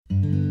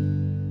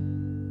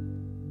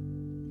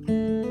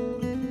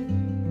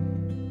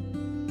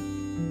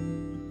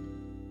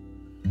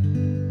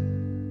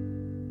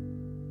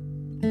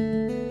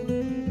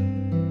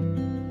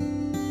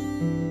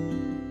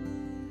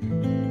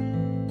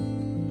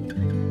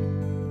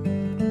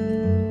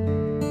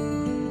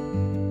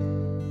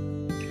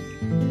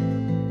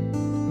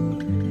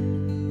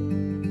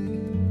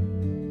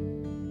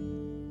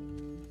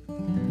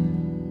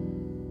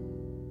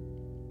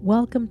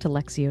Welcome to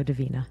Lectio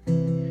Divina.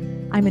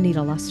 I'm Anita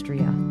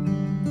Lustria,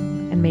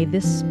 and may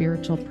this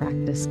spiritual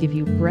practice give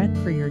you bread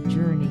for your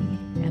journey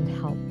and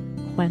help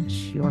quench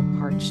your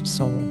parched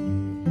soul.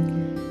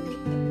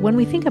 When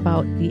we think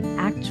about the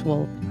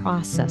actual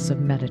process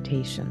of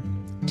meditation,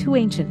 two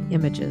ancient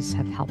images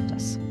have helped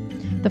us.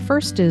 The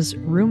first is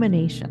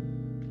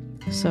rumination.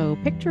 So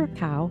picture a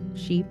cow,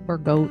 sheep, or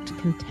goat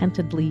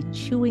contentedly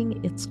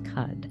chewing its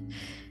cud.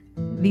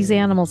 These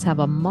animals have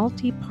a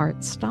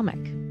multi-part stomach.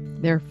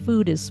 Their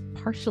food is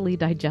partially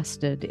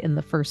digested in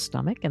the first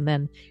stomach and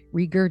then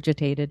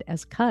regurgitated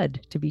as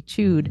cud to be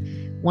chewed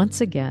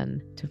once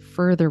again to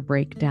further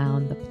break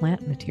down the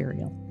plant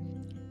material.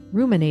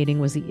 Ruminating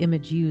was the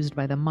image used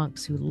by the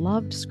monks who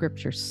loved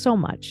scripture so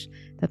much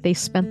that they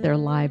spent their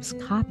lives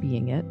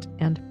copying it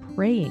and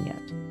praying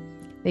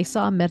it. They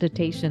saw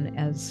meditation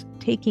as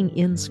taking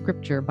in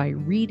scripture by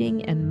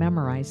reading and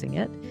memorizing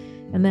it,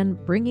 and then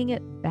bringing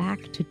it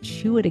back to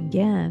chew it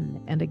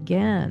again and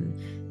again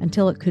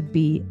until it could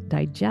be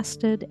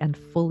digested and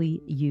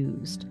fully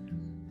used.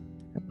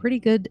 A pretty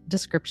good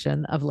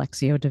description of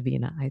Lectio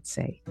Divina, I'd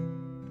say.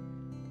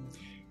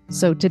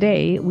 So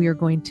today we are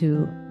going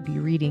to be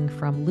reading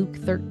from Luke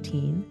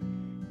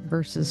 13,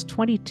 verses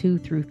 22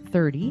 through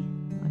 30.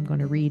 I'm going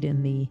to read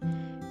in the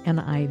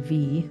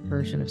NIV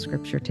version of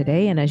scripture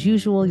today, and as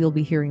usual, you'll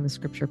be hearing the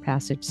scripture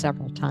passage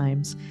several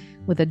times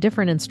with a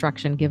different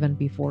instruction given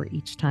before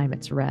each time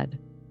it's read.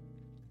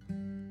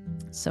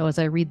 So as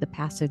I read the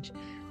passage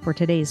for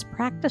today's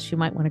practice, you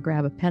might want to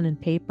grab a pen and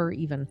paper,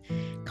 even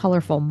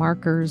colorful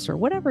markers, or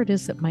whatever it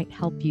is that might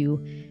help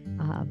you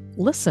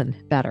listen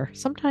better.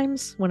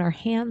 Sometimes when our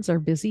hands are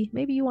busy,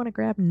 maybe you want to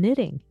grab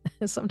knitting.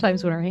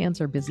 Sometimes when our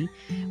hands are busy,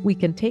 we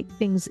can take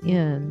things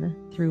in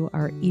through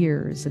our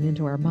ears and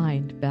into our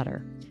mind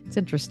better. It's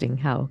interesting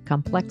how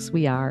complex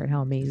we are and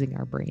how amazing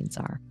our brains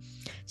are.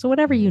 So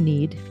whatever you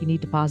need, if you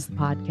need to pause the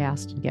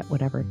podcast and get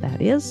whatever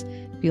that is,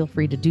 feel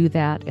free to do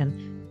that,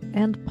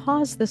 and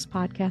pause this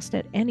podcast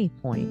at any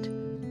point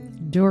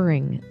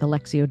during the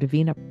Lectio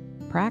Divina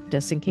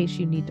practice in case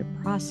you need to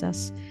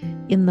process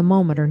in the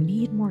moment or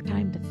need more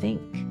time to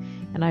think.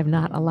 And I've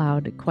not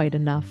allowed quite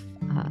enough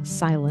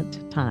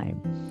silent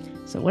time.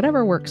 So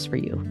whatever works for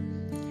you.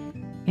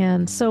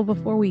 And so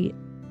before we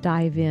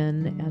dive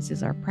in, as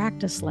is our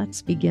practice,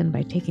 let's begin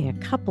by taking a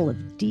couple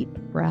of deep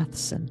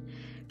breaths and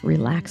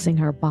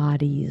relaxing our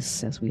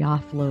bodies as we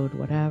offload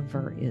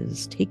whatever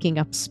is taking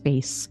up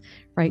space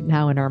right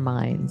now in our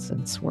minds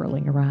and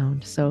swirling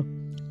around. So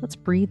let's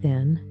breathe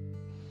in.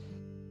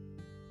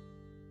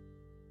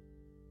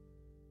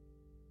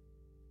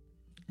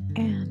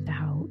 And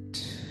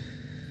out.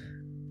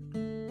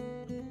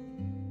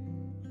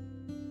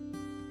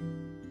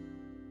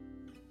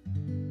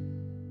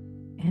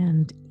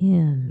 And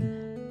in.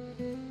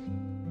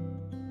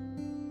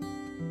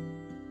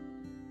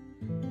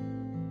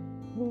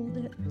 Hold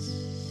it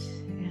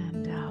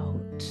and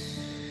out.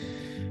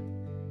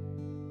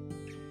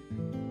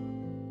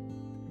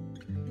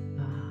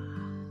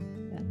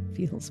 That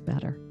feels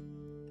better.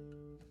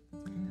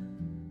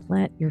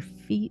 Plant your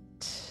feet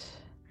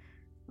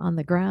on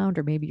the ground,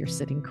 or maybe you're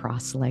sitting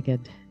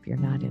cross-legged if you're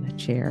not in a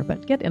chair,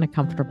 but get in a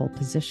comfortable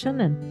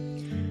position,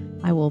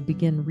 and I will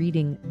begin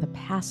reading the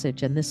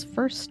passage. And this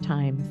first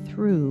time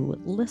through,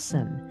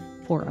 listen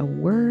for a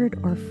word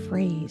or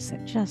phrase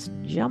that just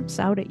jumps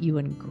out at you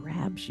and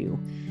grabs you.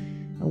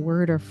 A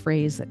word or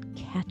phrase that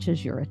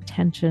catches your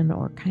attention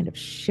or kind of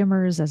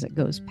shimmers as it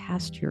goes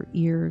past your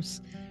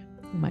ears.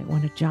 You might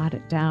want to jot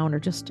it down or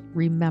just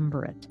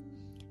remember it,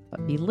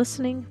 but be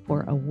listening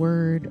for a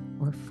word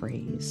or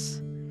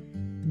phrase.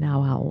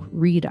 Now I'll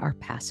read our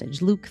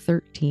passage, Luke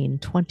 13,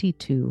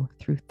 22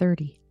 through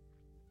 30.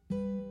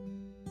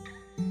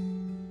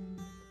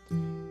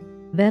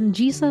 Then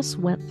Jesus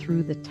went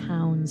through the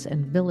towns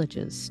and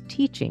villages,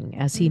 teaching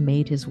as he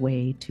made his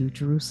way to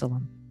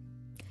Jerusalem.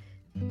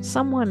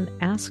 Someone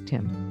asked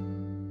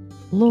him,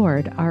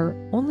 "Lord, are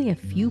only a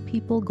few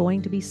people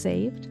going to be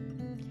saved?"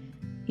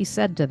 He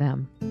said to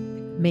them,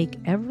 "Make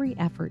every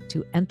effort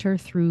to enter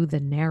through the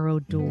narrow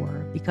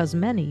door, because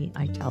many,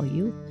 I tell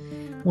you,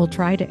 will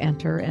try to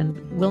enter and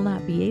will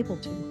not be able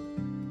to.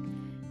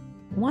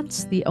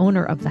 Once the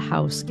owner of the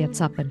house gets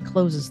up and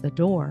closes the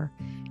door,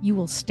 you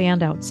will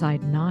stand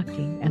outside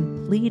knocking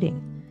and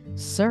pleading,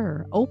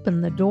 'Sir,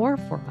 open the door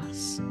for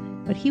us.'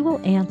 But he will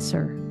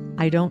answer,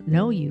 'I don't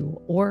know you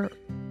or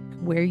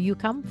where you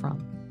come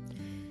from.'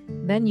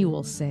 Then you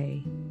will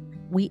say,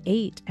 'We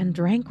ate and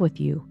drank with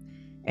you,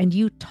 and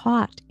you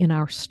taught in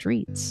our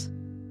streets.'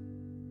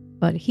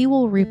 But he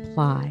will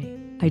reply,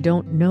 'I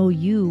don't know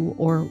you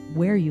or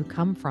where you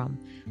come from.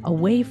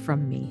 Away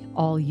from me,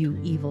 all you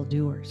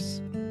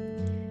evildoers.'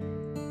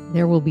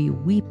 There will be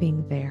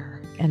weeping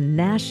there and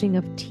gnashing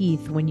of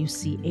teeth when you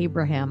see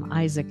Abraham,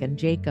 Isaac, and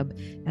Jacob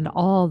and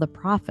all the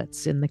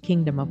prophets in the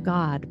kingdom of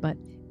God, but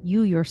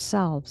you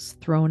yourselves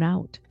thrown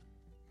out.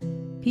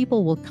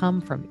 People will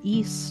come from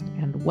east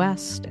and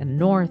west and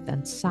north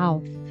and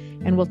south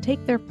and will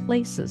take their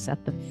places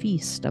at the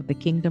feast of the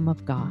kingdom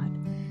of God.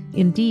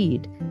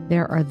 Indeed,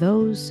 there are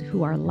those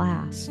who are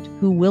last,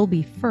 who will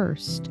be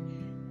first,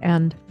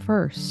 and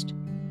first,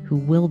 who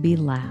will be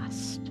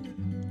last.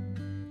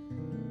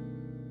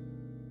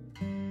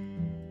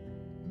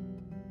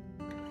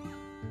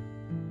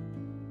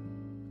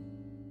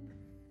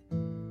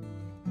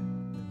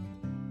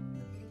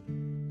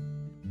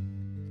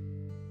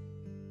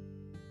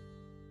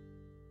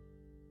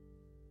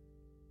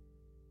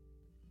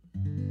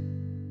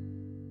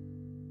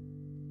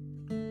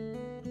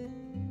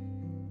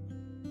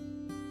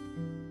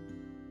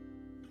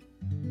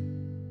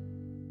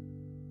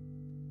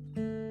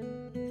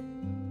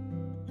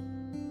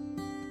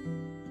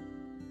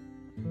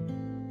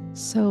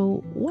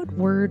 So, what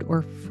word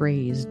or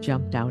phrase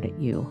jumped out at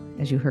you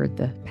as you heard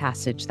the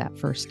passage that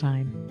first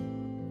time?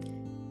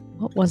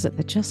 What was it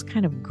that just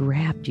kind of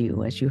grabbed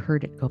you as you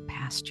heard it go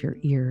past your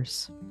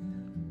ears?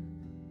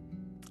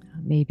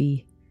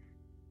 Maybe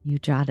you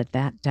jotted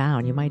that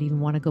down. You might even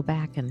want to go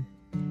back and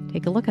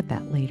take a look at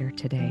that later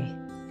today.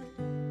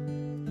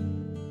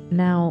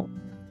 Now,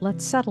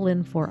 let's settle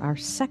in for our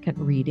second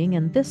reading,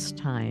 and this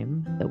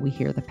time that we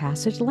hear the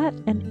passage, let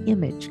an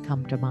image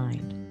come to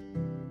mind.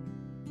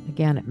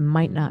 Again, it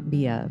might not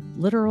be a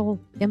literal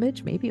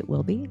image, maybe it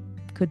will be.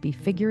 It could be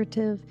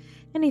figurative,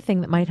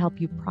 anything that might help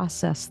you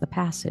process the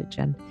passage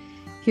and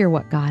hear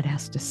what God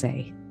has to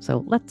say.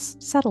 So let's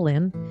settle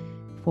in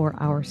for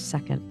our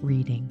second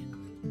reading.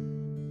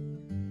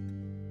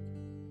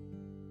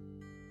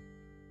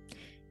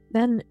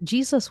 Then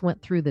Jesus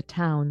went through the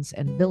towns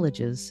and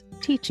villages,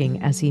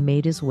 teaching as he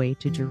made his way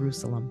to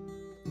Jerusalem.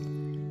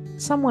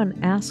 Someone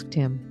asked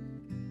him,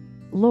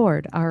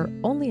 "Lord, are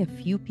only a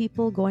few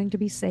people going to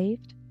be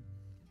saved?"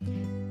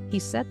 He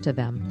said to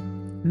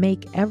them,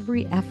 "Make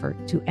every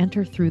effort to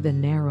enter through the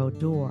narrow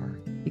door,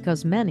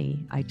 because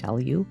many, I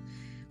tell you,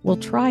 will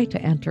try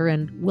to enter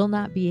and will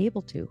not be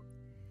able to.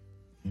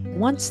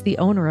 Once the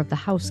owner of the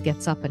house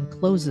gets up and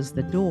closes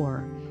the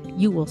door,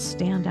 you will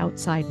stand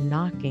outside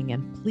knocking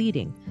and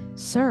pleading,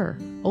 'Sir,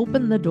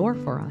 open the door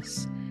for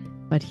us.'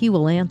 But he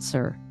will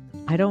answer,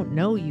 'I don't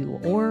know you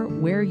or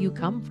where you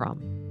come from.'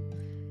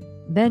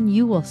 Then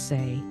you will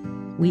say,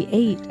 'We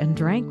ate and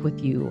drank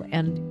with you,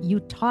 and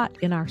you taught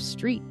in our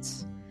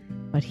streets.'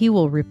 But he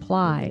will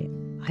reply,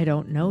 'I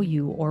don't know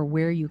you or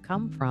where you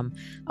come from.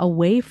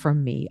 Away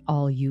from me,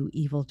 all you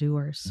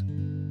evildoers.'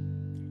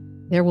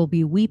 There will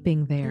be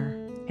weeping there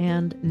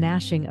and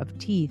gnashing of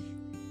teeth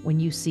when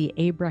you see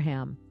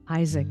Abraham,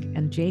 Isaac,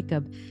 and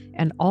Jacob,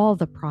 and all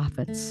the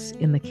prophets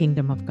in the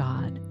kingdom of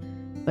God,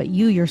 but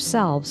you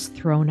yourselves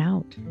thrown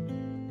out.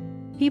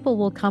 People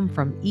will come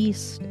from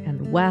east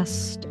and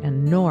west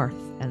and north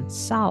and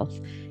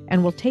south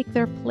and will take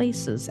their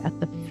places at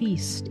the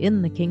feast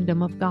in the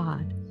kingdom of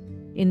God.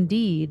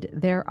 Indeed,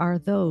 there are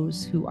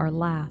those who are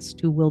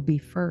last who will be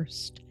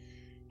first,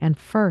 and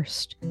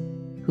first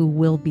who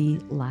will be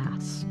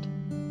last."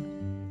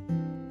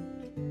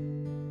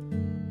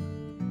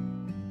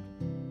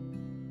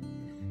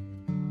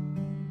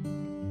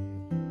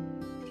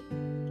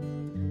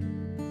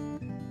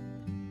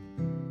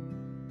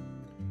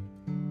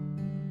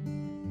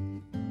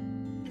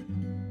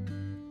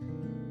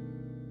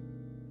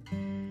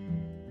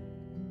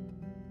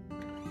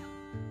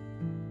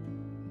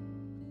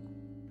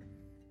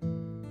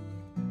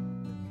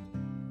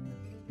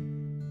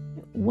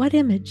 What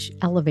image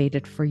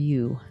elevated for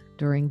you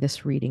during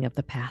this reading of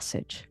the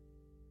passage?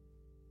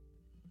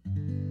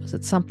 Was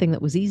it something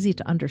that was easy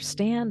to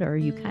understand, or are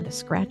you kind of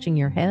scratching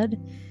your head?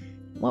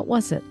 What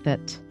was it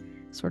that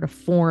sort of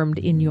formed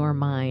in your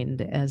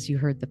mind as you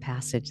heard the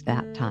passage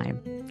that time?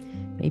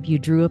 Maybe you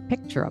drew a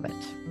picture of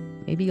it.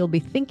 Maybe you'll be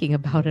thinking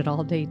about it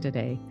all day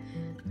today.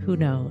 Who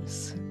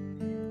knows?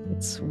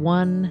 It's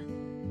one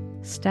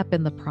step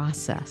in the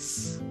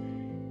process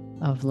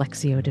of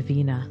Lectio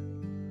Divina,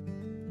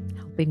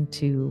 helping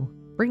to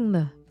bring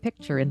the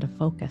picture into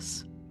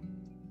focus.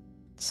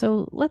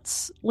 So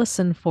let's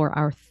listen for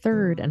our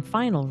third and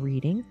final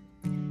reading.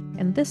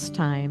 And this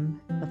time,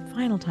 the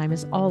final time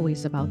is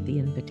always about the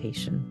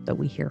invitation that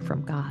we hear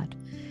from God.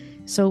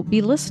 So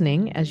be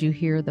listening as you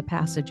hear the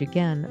passage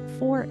again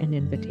for an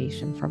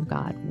invitation from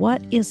God.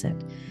 What is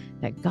it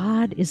that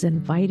God is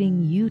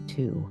inviting you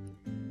to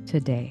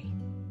today?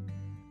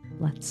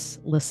 Let's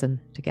listen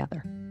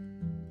together.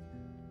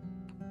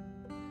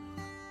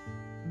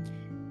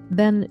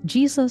 Then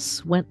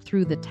Jesus went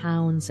through the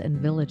towns and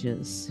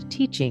villages,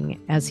 teaching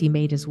as he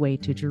made his way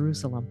to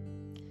Jerusalem.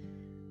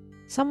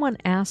 Someone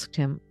asked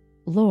him,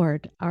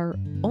 "Lord, are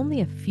only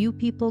a few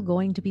people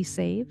going to be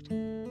saved?"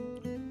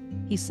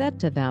 He said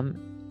to them,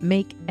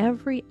 "Make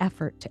every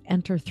effort to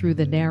enter through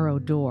the narrow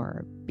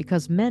door,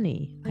 because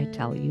many, I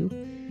tell you,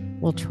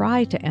 will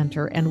try to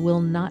enter and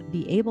will not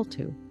be able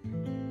to.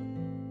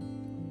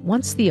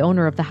 Once the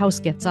owner of the house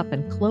gets up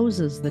and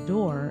closes the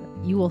door,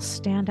 you will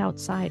stand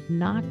outside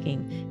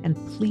knocking and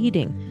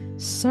pleading,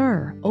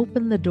 'Sir,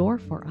 open the door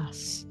for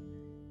us.'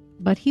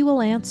 But he will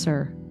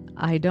answer,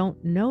 'I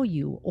don't know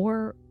you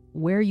or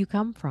where you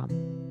come from.'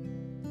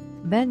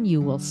 Then you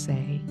will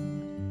say,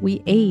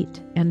 'We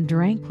ate and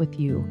drank with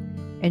you,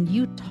 and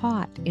you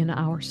taught in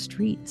our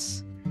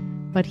streets.'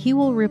 But he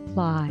will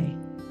reply,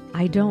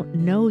 I don't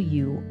know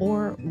you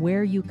or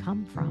where you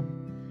come from.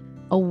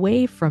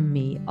 Away from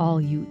me, all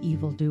you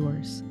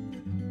evildoers.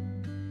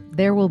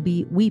 There will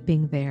be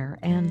weeping there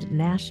and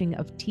gnashing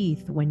of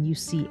teeth when you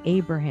see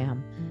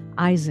Abraham,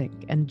 Isaac,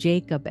 and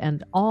Jacob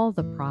and all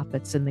the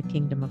prophets in the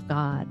kingdom of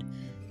God,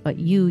 but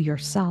you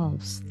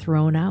yourselves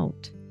thrown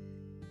out.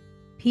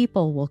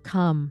 People will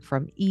come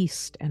from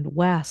east and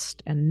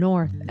west and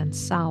north and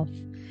south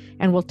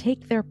and will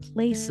take their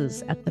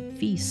places at the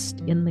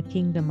feast in the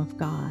kingdom of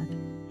God.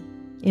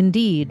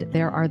 Indeed,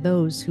 there are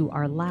those who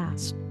are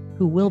last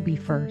who will be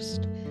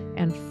first,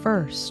 and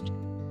first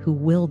who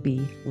will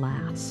be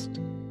last.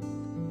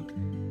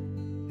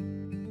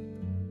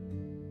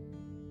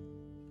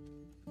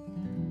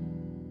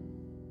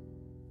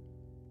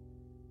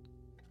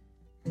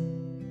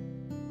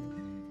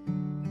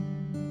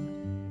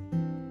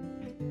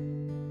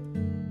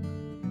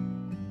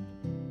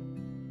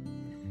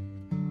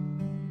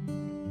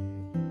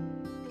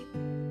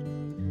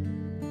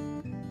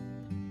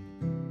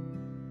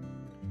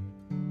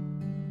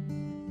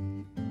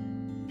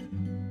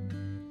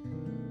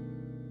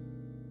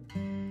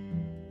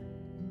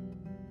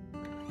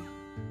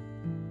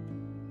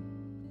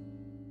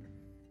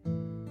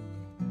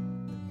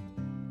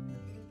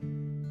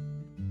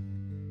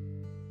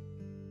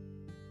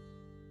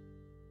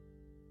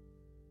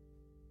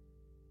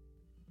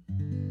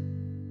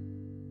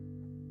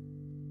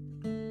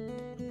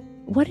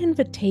 What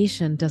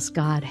invitation does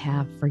God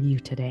have for you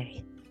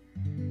today?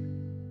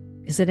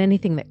 Is it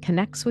anything that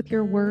connects with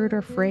your word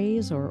or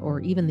phrase or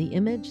even the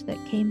image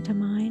that came to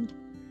mind?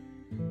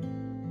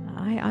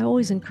 I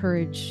always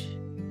encourage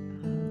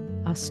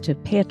us to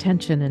pay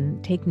attention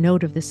and take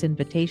note of this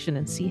invitation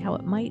and see how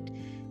it might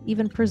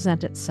even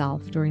present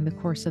itself during the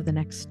course of the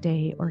next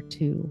day or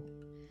two.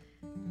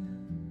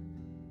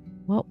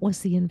 What was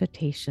the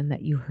invitation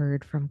that you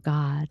heard from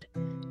God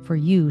for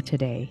you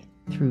today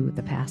through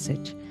the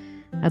passage?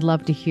 I'd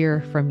love to hear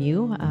from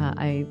you.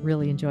 I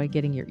really enjoy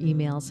getting your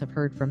emails. I've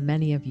heard from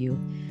many of you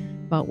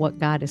about what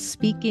God is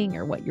speaking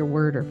or what your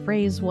word or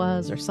phrase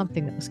was or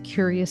something that was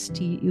curious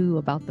to you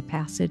about the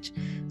passage.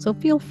 So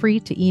feel free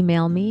to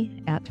email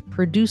me at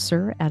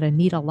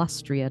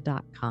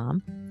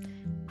producer@anitalustria.com,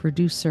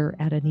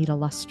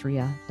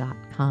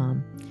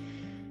 producer@anitalustria.com.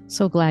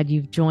 So glad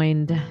you've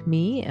joined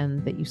me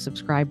and that you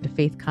subscribe to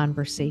Faith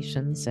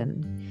Conversations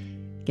and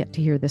get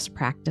to hear this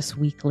practice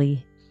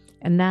weekly.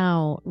 And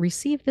now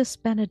receive this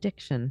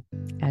benediction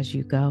as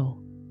you go.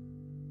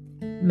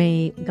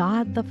 May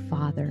God the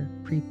Father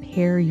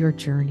prepare your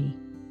journey.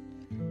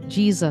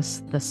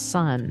 Jesus the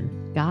Son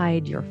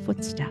guide your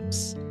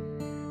footsteps.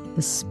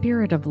 The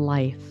Spirit of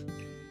life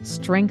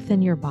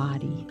strengthen your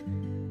body.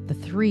 The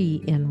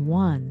Three in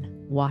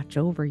One watch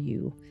over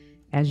you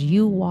as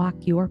you walk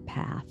your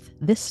path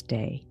this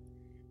day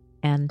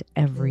and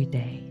every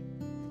day.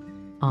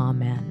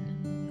 Amen.